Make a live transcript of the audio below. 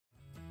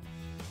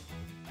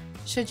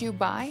Should you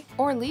buy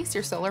or lease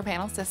your solar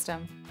panel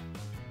system?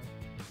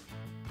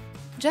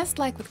 Just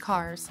like with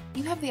cars,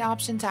 you have the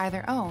option to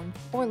either own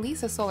or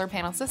lease a solar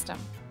panel system.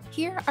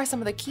 Here are some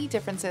of the key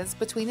differences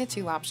between the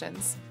two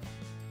options.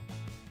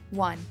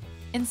 1.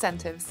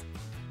 Incentives.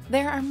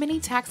 There are many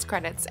tax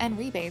credits and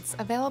rebates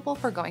available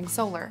for going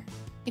solar.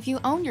 If you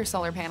own your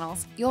solar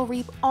panels, you'll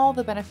reap all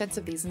the benefits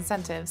of these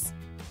incentives.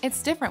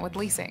 It's different with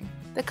leasing.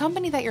 The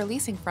company that you're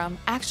leasing from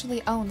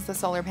actually owns the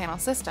solar panel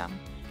system,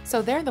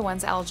 so they're the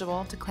ones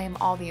eligible to claim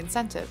all the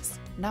incentives,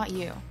 not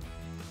you.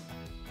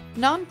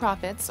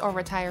 Nonprofits or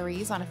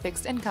retirees on a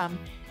fixed income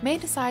may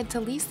decide to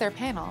lease their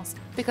panels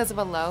because of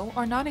a low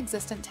or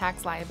non-existent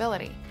tax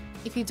liability.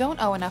 If you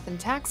don't owe enough in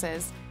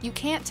taxes, you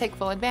can't take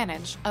full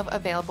advantage of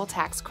available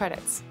tax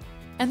credits.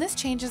 And this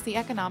changes the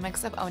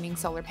economics of owning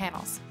solar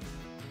panels.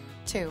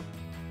 2.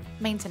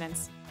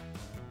 Maintenance.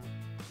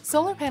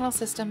 Solar panel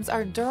systems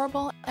are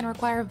durable and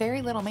require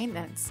very little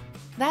maintenance.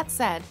 That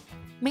said,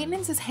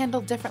 maintenance is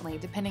handled differently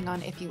depending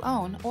on if you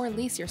own or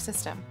lease your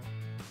system.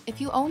 If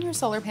you own your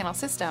solar panel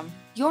system,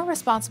 you're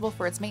responsible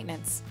for its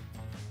maintenance.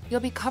 You'll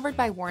be covered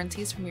by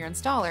warranties from your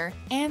installer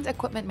and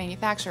equipment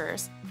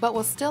manufacturers, but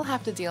will still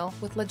have to deal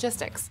with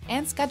logistics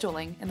and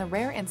scheduling in the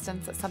rare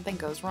instance that something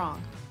goes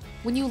wrong.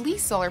 When you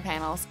lease solar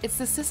panels, it's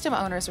the system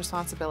owner's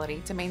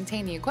responsibility to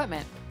maintain the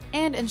equipment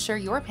and ensure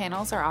your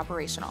panels are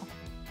operational.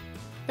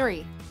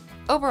 3.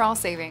 Overall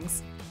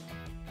savings.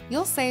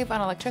 You'll save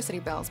on electricity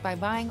bills by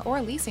buying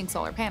or leasing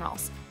solar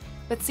panels,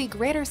 but see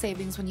greater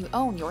savings when you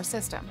own your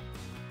system.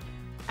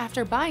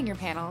 After buying your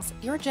panels,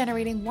 you're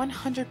generating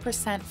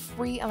 100%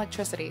 free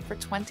electricity for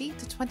 20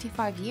 to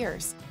 25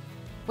 years.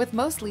 With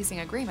most leasing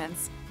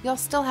agreements, you'll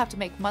still have to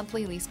make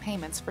monthly lease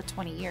payments for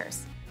 20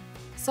 years.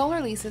 Solar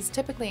leases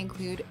typically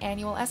include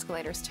annual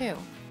escalators too,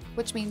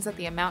 which means that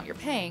the amount you're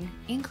paying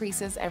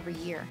increases every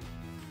year.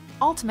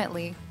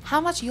 Ultimately, how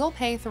much you'll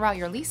pay throughout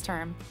your lease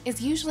term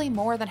is usually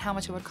more than how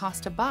much it would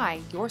cost to buy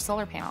your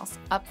solar panels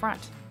up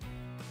front.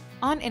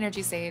 On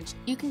Energy Sage,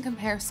 you can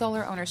compare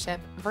solar ownership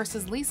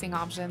versus leasing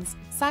options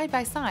side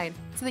by side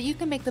so that you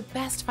can make the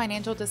best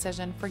financial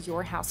decision for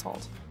your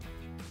household.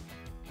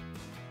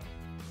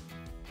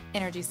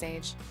 Energy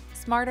Sage.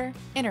 Smarter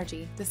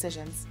energy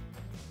decisions.